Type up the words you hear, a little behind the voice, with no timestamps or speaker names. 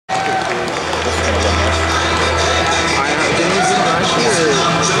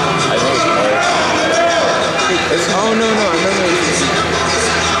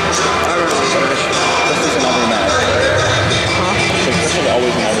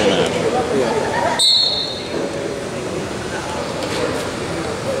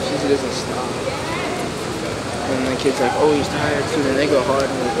kids like, oh, he's tired, so then they go hard,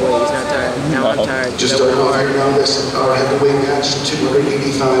 and like, wait, he's not tired. Now I'm tired. Just started off here now. This our heavyweight match,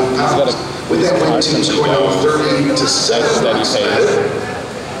 285 pounds. With that win, team scoring now 30-7.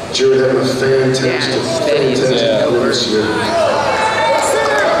 Jared having a fantastic win this year.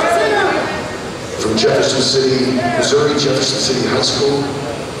 From Jefferson City, Missouri, Jefferson City High School.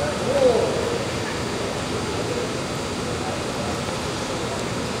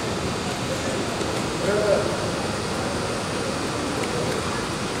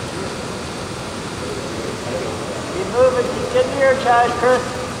 Keep moving, keep getting your charge, Chris.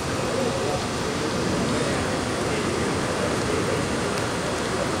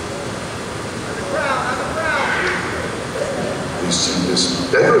 We see this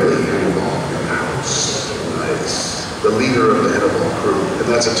Beverly Handball in the house. Nice. The leader of the handball crew, and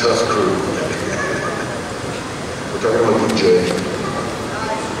that's a tough crew. We're talking about DJ.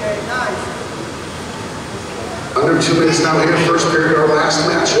 Nice. Under 2 minutes now here, first period, our last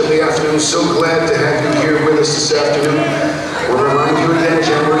match of the afternoon. So glad to have you here with us this afternoon. I want to remind you again,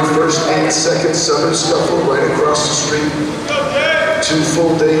 January 1st and 2nd, Southern Scuffle right across the street. 2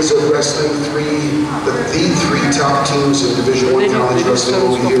 full days of wrestling, the three top teams in Division I college wrestling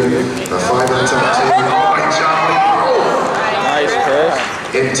will be here. 5 in the top 10. Oh, my job. Nice, Chris.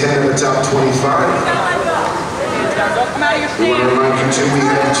 And 10 in the top 25. We want to remind you too, we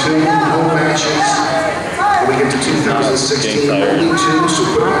have 2 home matches. When we get to 2016, only 2, so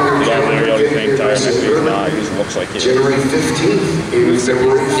put on your calendar. January 15th and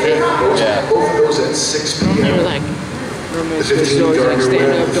February 5th. Both of those at 6 p.m. The 15th Gardner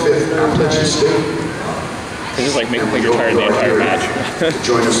Webb, the 5th Appalachian State. This is like making you're tired the entire match.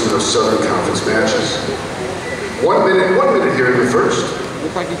 Join us in those Southern Conference matches. 1 minute here in the first.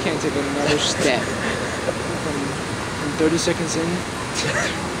 Look like you can't take another step. From 30 seconds in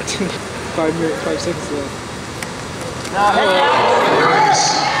to 5 seconds left. Nice.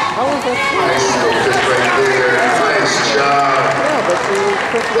 Nice little fist right there. Nice job.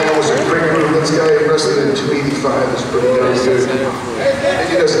 That was a quick move. This guy wrestling in 285 is pretty darn good. And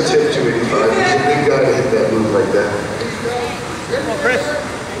he doesn't tip 285. He's a big guy to hit that move like that. Come on, Chris.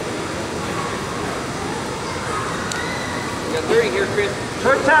 You got 30 here, Chris.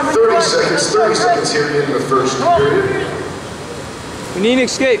 30 seconds here in the first period. We need an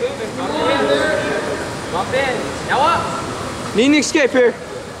escape. Bump in. Now up. Need an escape here.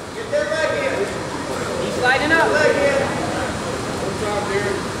 Get that leg in. Keep sliding up. Leg in.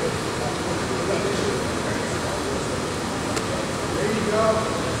 There you go.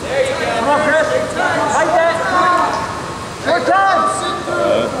 Come on, Chris. Like that. Short time.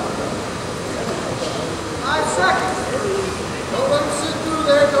 5 seconds. Don't let him sit through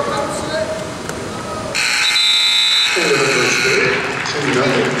there. Don't let him sit. Into the first period.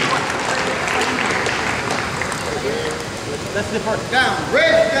 2-0. That's the part. Down.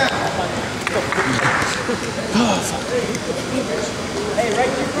 Raise down. Hey, right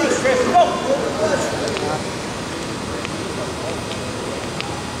to your feet, Chris. Go.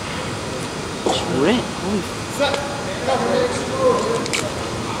 Red. Holy.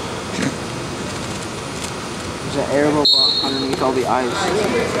 There's an air bubble underneath all the ice.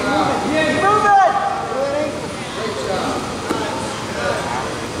 Move it.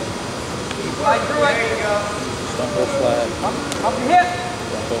 Slide through it. There you go. Don't go flat. Up your hip.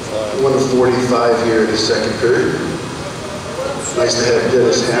 Don't go flat. 1:45 here in the second period. Nice to have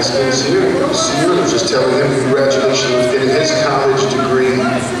Dennis Haskins here. Senior, I was just telling him congratulations on getting his college degree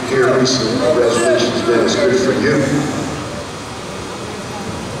here recently. Congratulations, Dennis. Good for you.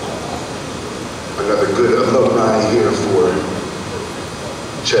 Another good alumni here for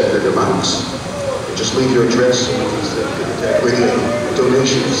Chattanooga Mounts. And just leave your address so we can bring in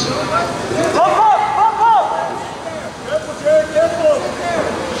donations.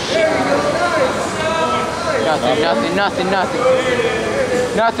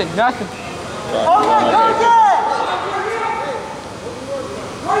 Nothing. Oh my God!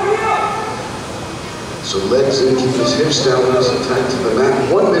 So legs in, keep his hips down, nice and tight to the mat.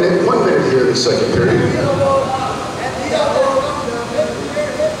 1 minute here in the second period.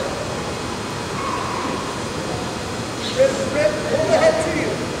 Hold the head to you.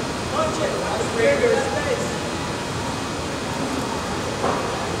 Punch it. Space.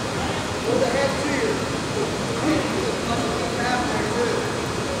 Hold the head to you.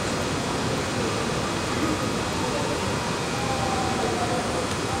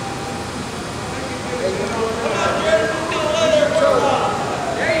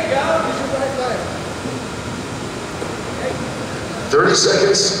 30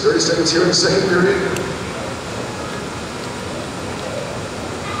 seconds here in the second period.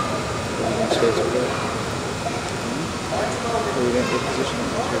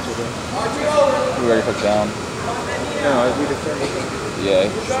 down. No, we determined. Yeah,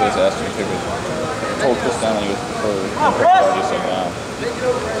 Chris asked him to pick it. I told Chris down and he was preferred. I just said down.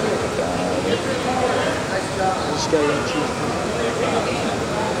 Down already. This guy didn't choose.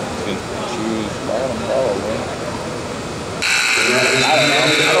 He's gonna choose bottom probably. I don't know.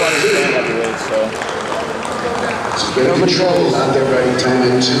 I don't understand heavyweight, so. It's been controlled out there right time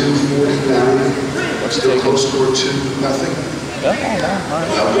at 2:49. Still close score 2-0. Yeah, no.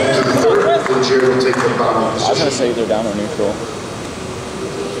 Now going to the third, then Jared will take the bottom I was position. gonna say either down or neutral.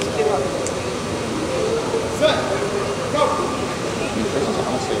 Chris is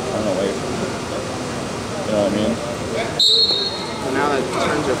honestly a turn away from it. You know what I mean? And now that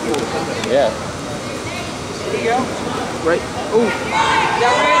turns are full. Yeah. Here you go. Right. Ooh.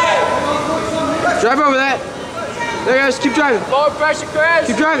 Drive over that. There, guys. Keep driving. Forward pressure, Chris.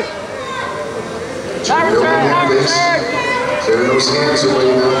 Keep driving. High return, high return. Clear those hands away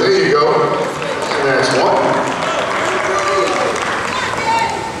now. There you go. And that's one.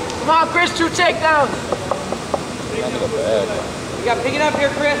 Come on, Chris, 2 takedowns. Not that bad. You got to pick it up here,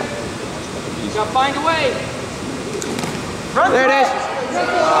 Chris. You got to find a way. Run, There it is.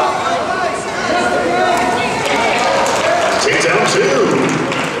 Takedown 2.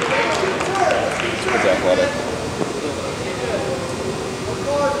 It's athletic.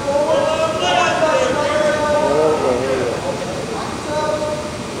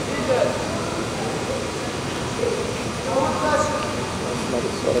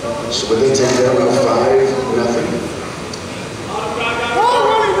 So when they take that one 5-0.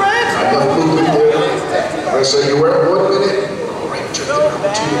 Enough movement there. Right, so you were at 1 minute. All right, took the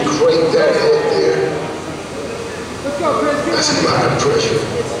opportunity to crank that head there. That's a lot of pressure.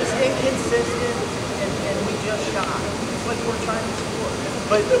 It's just inconsistent, and we just shot. It's like we're trying to score.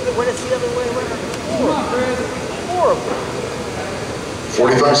 But when it's the other way around, horrible.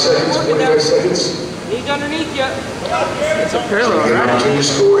 45 seconds, 45 seconds. Knees underneath you. It's a parallel, Get an right? opportunity to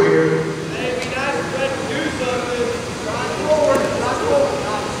score here.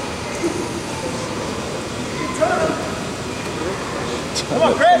 Come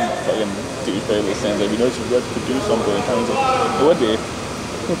on, Chris! Fucking douchebag that stands like, you know, it's red to do something. And Tony's like, it would be.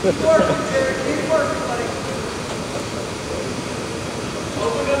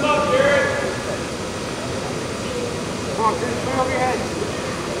 Open them up, Jared. Come on, Chris, bring over your head.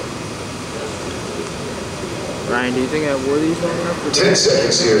 Ryan, do you think I wore these long enough? 10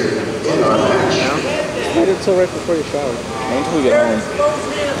 seconds here in our match. Wait until right before you shower. Wait until we get home.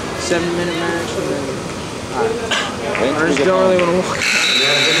 7-minute match and then. Wait until I we just get don't home. really want to walk. And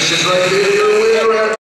that finishes right there. Your winner.